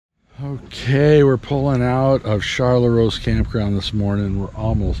Okay, we're pulling out of Charleroi Campground this morning. We're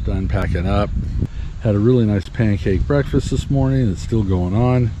almost done packing up. Had a really nice pancake breakfast this morning. It's still going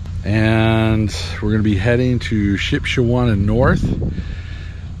on. And we're going to be heading to Shipshewana North.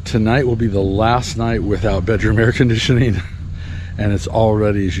 Tonight will be the last night without bedroom air conditioning. And it's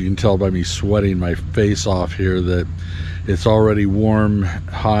already, as you can tell by me sweating my face off here, that it's already warm,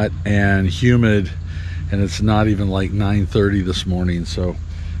 hot, and humid. And it's not even like 9:30 this morning. So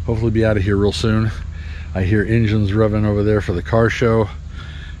hopefully be out of here real soon. I hear engines revving over there for the car show,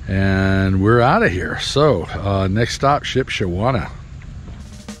 and we're out of here. So next stop, Shipshewana.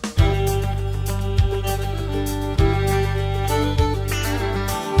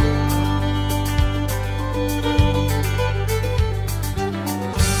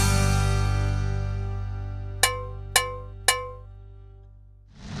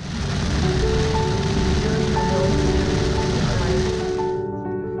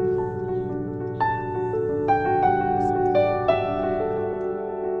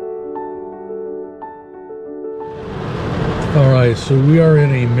 Alright, so we are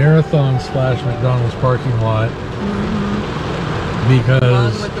in a Marathon / McDonald's parking lot. Because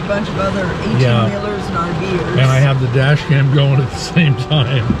along with a bunch of other 18-wheelers and RVers. And I have the dash cam going at the same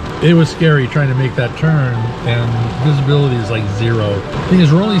time. It was scary trying to make that turn, and visibility is like zero. The thing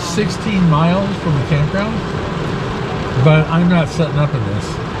is, we're only 16 miles from the campground, but I'm not setting up in this.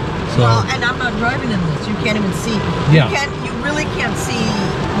 So. Well, and I'm not driving in this. You can't even see. Yeah. You really can't see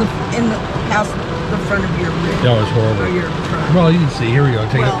past the front of your rig. That was horrible. Or your truck. Well, you can see. Here we go.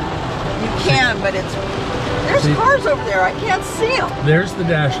 Take well, you can, but it's... There's cars over there. I can't see them. There's the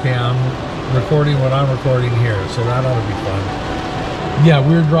dash cam recording what I'm recording here, so that ought to be fun. Yeah,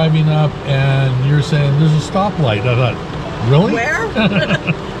 we were driving up, and you're saying there's a stoplight. I thought, really? Where?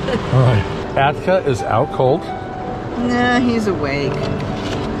 All right. Atka is out cold. Nah, he's awake.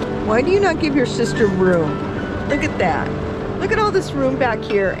 Why do you not give your sister room? Look at that. Look at all this room back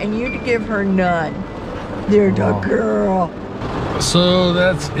here, and you give her none. There's a girl. So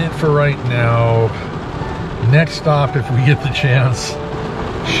that's it for right now. Next stop, if we get the chance,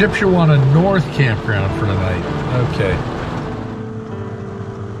 Shipshewana North Campground for tonight. Okay.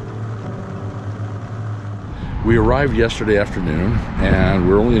 We arrived yesterday afternoon, and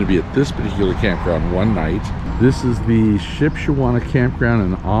we're only going to be at this particular campground one night. This is the Shipshewana Campground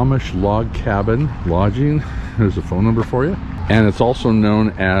and Amish log cabin lodging. There's a phone number for you. And it's also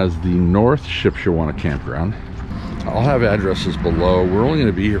known as the North Shipshewana Campground. I'll have addresses below. We're only going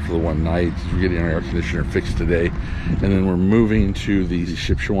to be here for the one night. We're getting our air conditioner fixed today. And then we're moving to the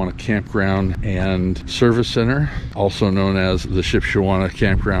Shipshewana Campground and Service Center, also known as the Shipshewana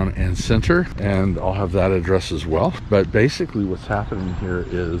Campground and Center. And I'll have that address as well. But basically what's happening here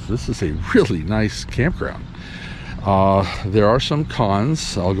is this is a really nice campground. There are some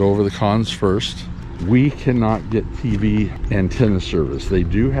cons. I'll go over the cons first. We cannot get TV antenna service. They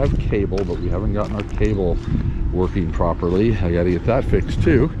do have cable, but we haven't gotten our cable working properly. I got to get that fixed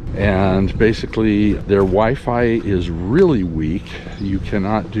too. And basically their Wi-Fi is really weak. You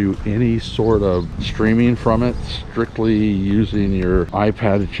cannot do any sort of streaming from it, strictly using your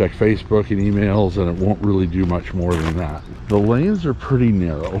iPad to check Facebook and emails, and it won't really do much more than that. The lanes are pretty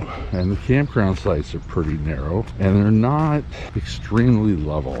narrow, and the campground sites are pretty narrow, and they're not extremely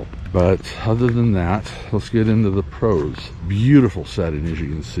level. But other than that, let's get into the pros. Beautiful setting, as you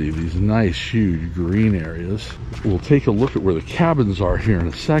can see, these nice huge green areas. We'll take a look at where the cabins are here in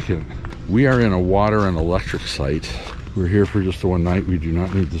a second. We are in a water and electric site. We're here for just the one night. We do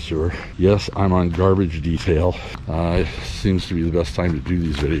not need the sewer. Yes, I'm on garbage detail. It seems to be the best time to do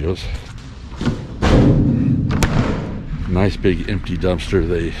these videos. Nice big empty dumpster.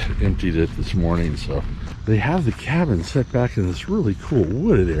 They emptied it this morning, so they have the cabin set back in this really cool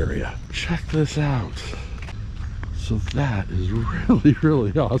wooded area. Check this out. So that is really,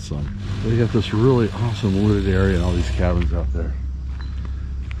 really awesome. They got this really awesome wooded area and all these cabins out there.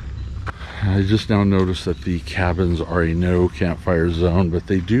 I just now noticed that the cabins are a no campfire zone, but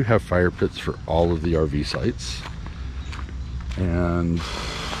they do have fire pits for all of the RV sites. And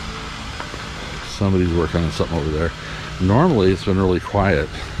somebody's working on something over there. Normally it's been really quiet,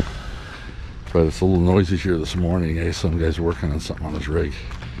 but it's a little noisy here this morning. Hey, some guy's working on something on his rig.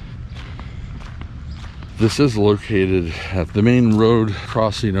 This is located at the main road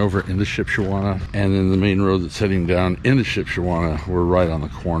crossing over into Shipshewana, and then the main road that's heading down into Shipshewana. We're right on the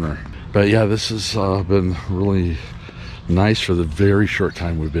corner. But yeah, this has been really nice for the very short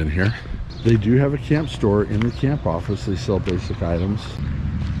time we've been here. They do have a camp store in the camp office. They sell basic items.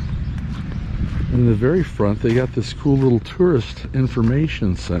 In the very front, they got this cool little tourist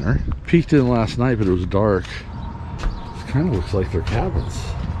information center. Peeked in last night, but it was dark. It kind of looks like their cabins.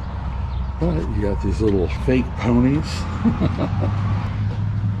 But you got these little fake ponies.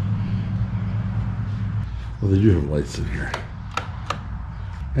 Well, they do have lights in here.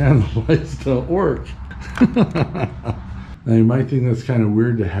 And the lights don't work. Now you might think that's kind of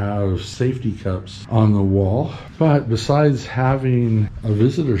weird to have safety cups on the wall, but besides having a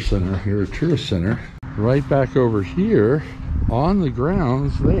visitor center here, a tourist center, right back over here on the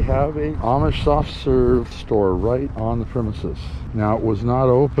grounds, they have a Amish soft serve store right on the premises. Now it was not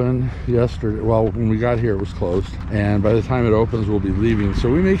open yesterday. Well, when we got here it was closed, and by the time it opens we'll be leaving, so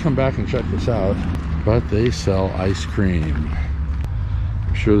we may come back and check this out. But they sell ice cream.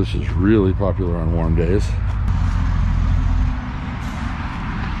 I'm sure this is really popular on warm days.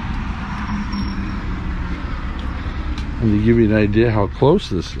 And to give you an idea how close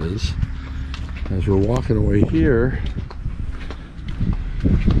this is, as we're walking away here,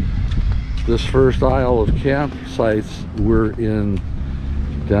 this first aisle of campsites, we're in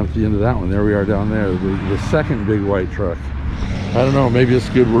down at the end of that one. There we are down there, the second big white truck. I don't know, maybe it's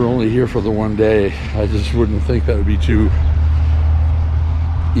good we're only here for the one day. I just wouldn't think that would be too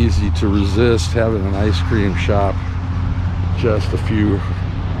easy to resist, having an ice cream shop just a few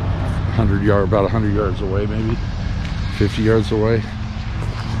about 100 yards away, maybe 50 yards away.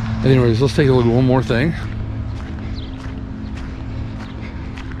 Anyways, let's take a look at one more thing.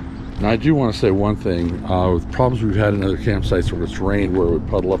 Now I do want to say one thing, with problems we've had in other campsites where it's rained, where it would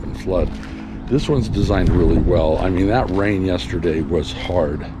puddle up and flood, this one's designed really well. I mean, that rain yesterday was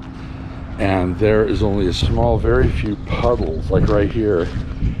hard, and there is only a small, very few puddles, like right here,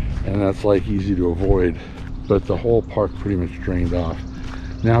 and that's like easy to avoid, but the whole park pretty much drained off.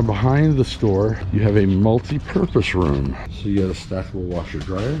 Now behind the store you have a multi-purpose room, so you got a stackable washer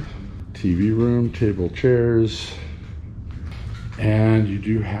dryer, TV room, table, chairs, and you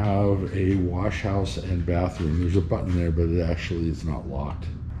do have a wash house and bathroom. There's a button there, but it actually is not locked.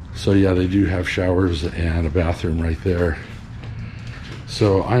 So yeah, they do have showers and a bathroom right there.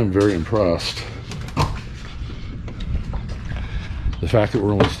 So I'm very impressed. The fact that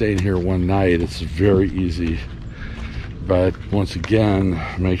we're only staying here one night, it's very easy. But once again,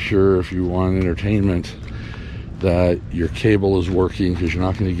 make sure if you want entertainment that your cable is working, because you're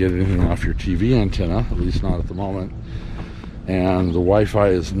not going to get anything off your TV antenna, at least not at the moment. And the Wi-Fi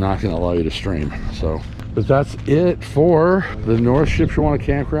is not going to allow you to stream. So, but that's it for the North Shipshewana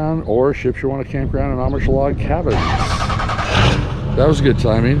Campground, or Shipshewana Campground and Amish Log Cabins. That was good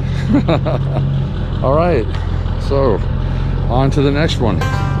timing. All right, so on to the next one.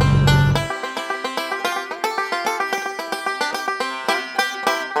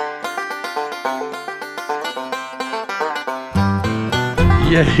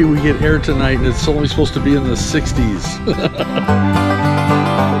 Yay, we get air tonight, and it's only supposed to be in the 60s.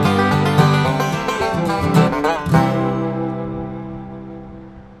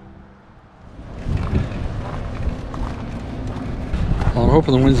 Well, I'm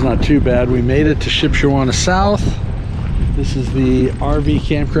hoping the wind's not too bad. We made it to Shipshewana South. This is the RV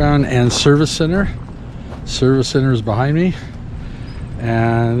Campground and Service Center. Service Center is behind me,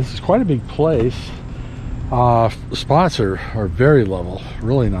 and this is quite a big place. Spots are very level,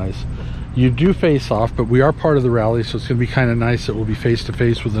 really nice. You do face off, but we are part of the rally, so it's going to be kind of nice that we'll be face to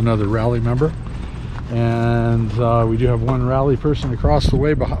face with another rally member. And we do have one rally person across the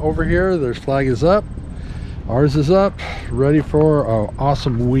way over here. Their flag is up, ours is up, ready for an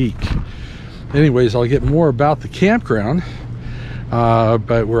awesome week. Anyways, I'll get more about the campground,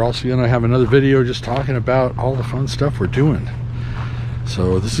 but we're also going to have another video just talking about all the fun stuff we're doing.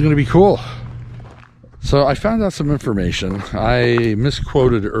 So this is going to be cool. So I found out some information. I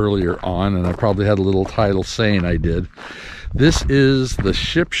misquoted earlier on, and I probably had a little title saying I did. This is the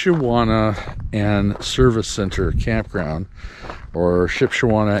Shipshewana and Service Center Campground, or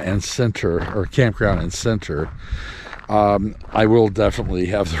Shipshewana and Center, or Campground and Center. I will definitely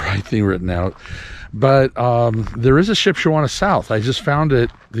have the right thing written out. But there is a Shipshewana South. I just found it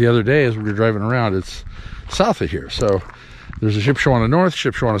the other day as we were driving around. It's south of here. So there's a Shipshewana North,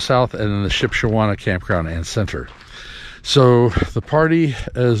 Shipshewana South, and then the Shipshewana Campground and Center. So the party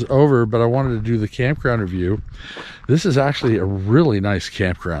is over, but I wanted to do the campground review. This is actually a really nice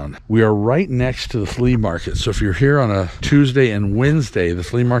campground. We are right next to the flea market. So if you're here on a Tuesday and Wednesday, the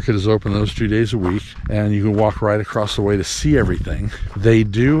flea market is open those 2 days a week, and you can walk right across the way to see everything. They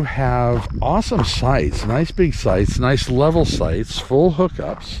do have awesome sites, nice big sites, nice level sites, full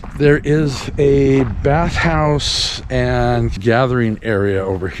hookups. There is a bathhouse and gathering area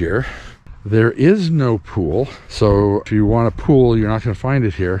over here. There is no pool, so if you want a pool, you're not going to find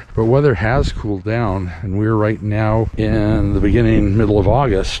it here. But weather has cooled down, and we're right now in the middle of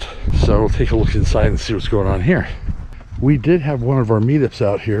August. So we'll take a look inside and see what's going on here. We did have one of our meetups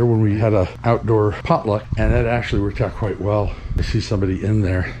out here when we had a outdoor potluck, and that actually worked out quite well. I see somebody in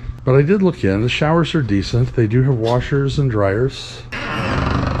there. But I did look in. The showers are decent. They do have washers and dryers.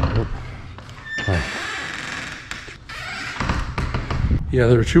 Oh. Hi. Yeah,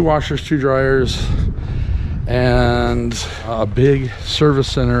 there are 2 washers, 2 dryers, and a big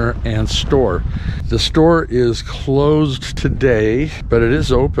service center and store. The store is closed today, but it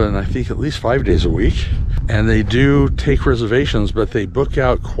is open, I think, at least 5 days a week. And they do take reservations, but they book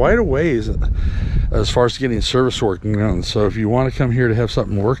out quite a ways as far as getting service working done. So if you want to come here to have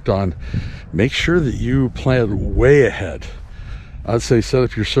something worked on, make sure that you plan way ahead. I'd say set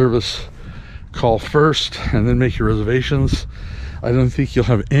up your service call first and then make your reservations. I don't think you'll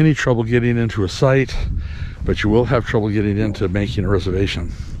have any trouble getting into a site, but you will have trouble getting into making a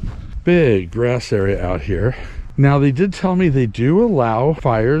reservation. Big grass area out here. Now, they did tell me they do allow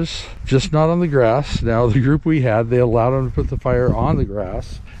fires, just not on the grass. Now, the group we had, they allowed them to put the fire on the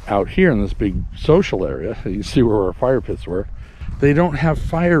grass out here in this big social area. You can see where our fire pits were. They don't have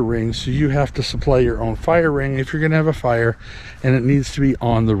fire rings, so you have to supply your own fire ring if you're going to have a fire, and it needs to be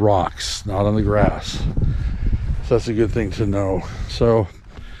on the rocks, not on the grass. So that's a good thing to know. So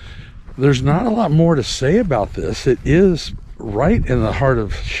there's not a lot more to say about this. It is right in the heart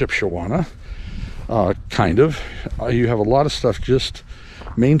of Shipshewana. Kind of. You have a lot of stuff just,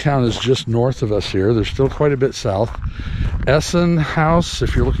 main town is just north of us here. There's still quite a bit south. Essen House,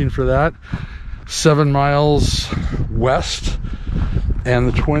 if you're looking for that, 7 miles west, and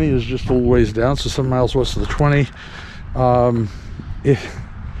the 20 is just a little ways down, so 7 miles west of the 20.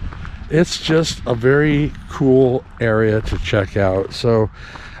 It's just a very cool area to check out. So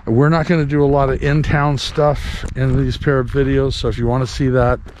we're not going to do a lot of in-town stuff in these pair of videos, so if you want to see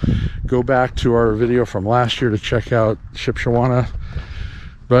that, go back to our video from last year to check out Shipshewana.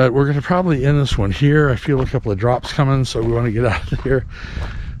 But we're going to probably end this one here. I feel a couple of drops coming, so we want to get out of here.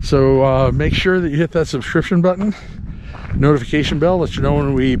 So make sure that you hit that subscription button, notification bell, let you know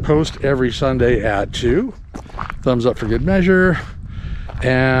when we post every Sunday at 2. Thumbs up for good measure,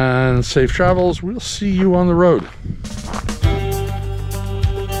 and safe travels. We'll see you on the road.